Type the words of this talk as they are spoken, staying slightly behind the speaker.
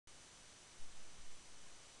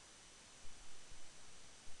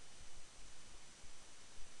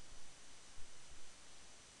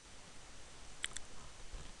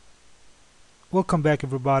Welcome back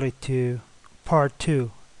everybody to part 2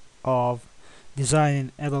 of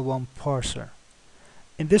designing LL1 Parser.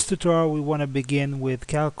 In this tutorial we want to begin with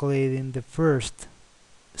calculating the first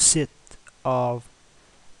set of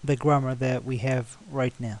the grammar that we have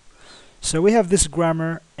right now. So we have this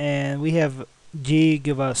grammar and we have G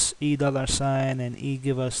give us E dollar sign and E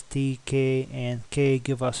give us TK and K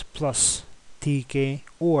give us plus TK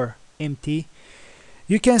or empty.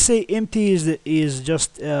 You can say empty is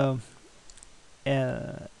just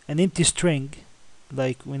an empty string,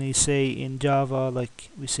 like when we say in Java, like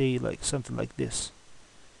we say like something like this.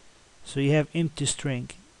 So you have empty string,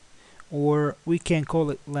 or we can call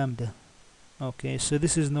it lambda. Okay, so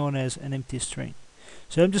this is known as an empty string.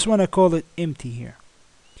 So I just want to call it empty here.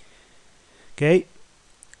 Okay,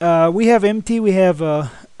 we have empty. We have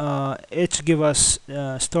h give us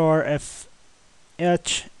star f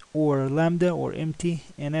h or lambda or empty,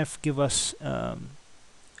 and f give us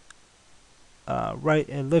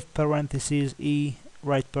left parentheses e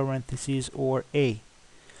right parentheses or a.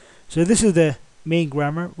 So this is the main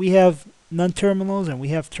grammar. We have non-terminals and we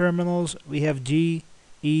have terminals. We have G,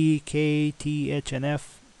 E, K, T, H, and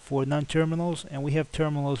F for non-terminals, and we have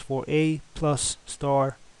terminals for a plus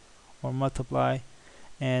star or multiply,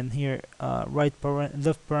 and here left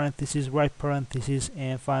parentheses, right parentheses,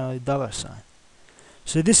 and finally dollar sign.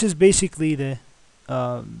 So this is basically the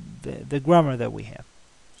grammar that we have.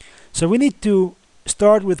 So we need to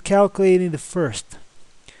start with calculating the first.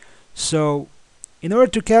 So in order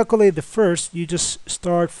to calculate the first, you just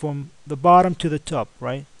start from the bottom to the top,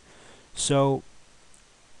 right? So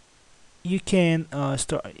you can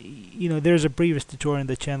start, there's a previous tutorial in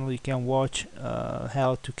the channel you can watch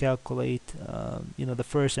how to calculate the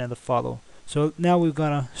first and the follow. So now we're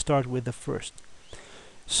gonna start with the first.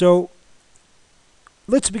 So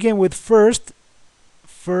let's begin with first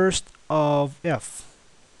of f.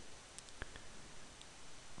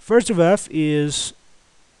 First of f is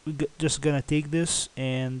just gonna take this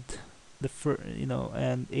and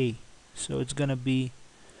and a, so it's gonna be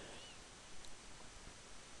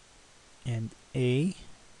and a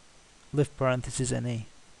left parenthesis and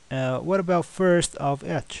a. What about first of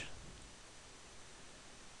h?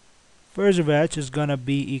 First of h is gonna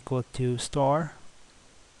be equal to star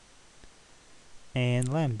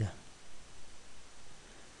and lambda.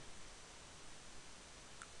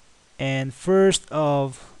 And first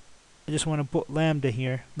of, I just want to put lambda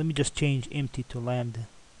here. Let me just change empty to lambda.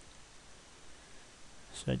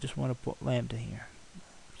 So I just want to put lambda here.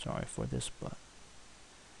 Sorry for this, but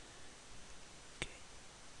okay.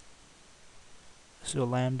 So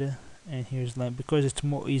lambda, and here's lambda because it's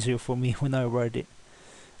more easier for me when I write it.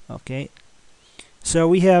 Okay. So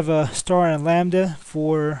we have a star and lambda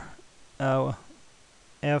for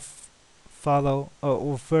f follow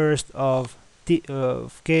or first of t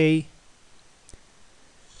of k.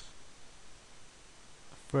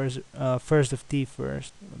 First of t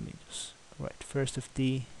first. Let me just write first of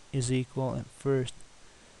t is equal and first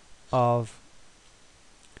of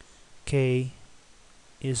k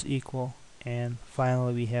is equal, and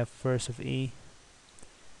finally we have first of e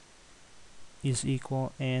is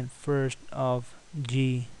equal and first of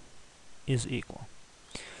g is equal.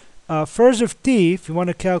 First of t, if you want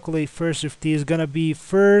to calculate first of t, is gonna be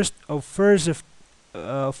first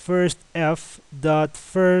f dot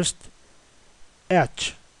first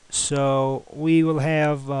h. So we will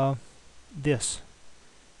have this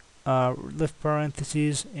left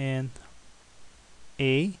parentheses and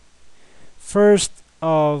a. First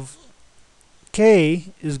of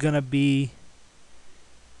k is gonna be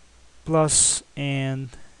plus and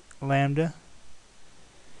lambda.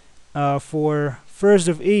 For first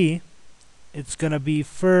of e, it's gonna be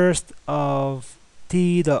first of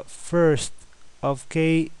t dot first of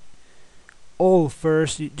k. All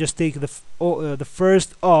first, you just take the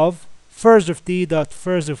first of t dot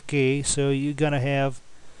first of k, so you're gonna have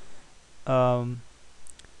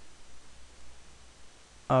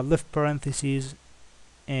left parentheses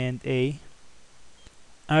and a.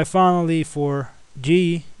 And finally for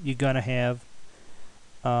g, you're gonna have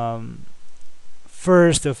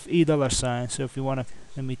first of e dollar sign. So if you want to,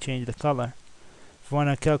 let me change the color. If you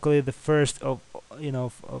want to calculate the first of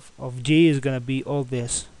of g, is gonna be all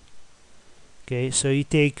this. Okay, so you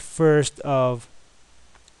take first of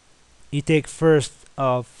e the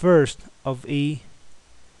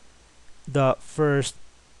first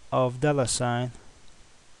of dollar sign.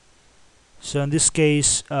 So in this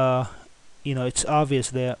case, it's obvious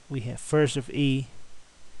that we have first of e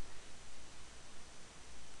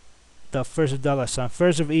the first of dollar sign.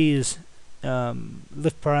 First of e is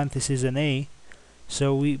left parentheses and a,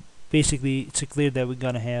 so we basically, it's clear that we're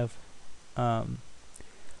gonna have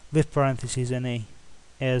lift parentheses and A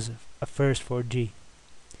as a first for G.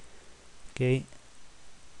 Okay,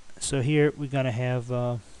 so here we're gonna have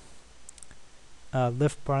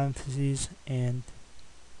lift parentheses and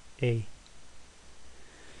A.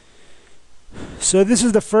 So this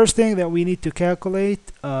is the first thing that we need to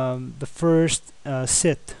calculate, the first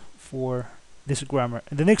set for this grammar.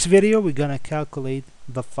 In the next video we're gonna calculate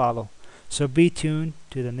the follow. So be tuned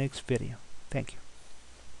to the next video. Thank you.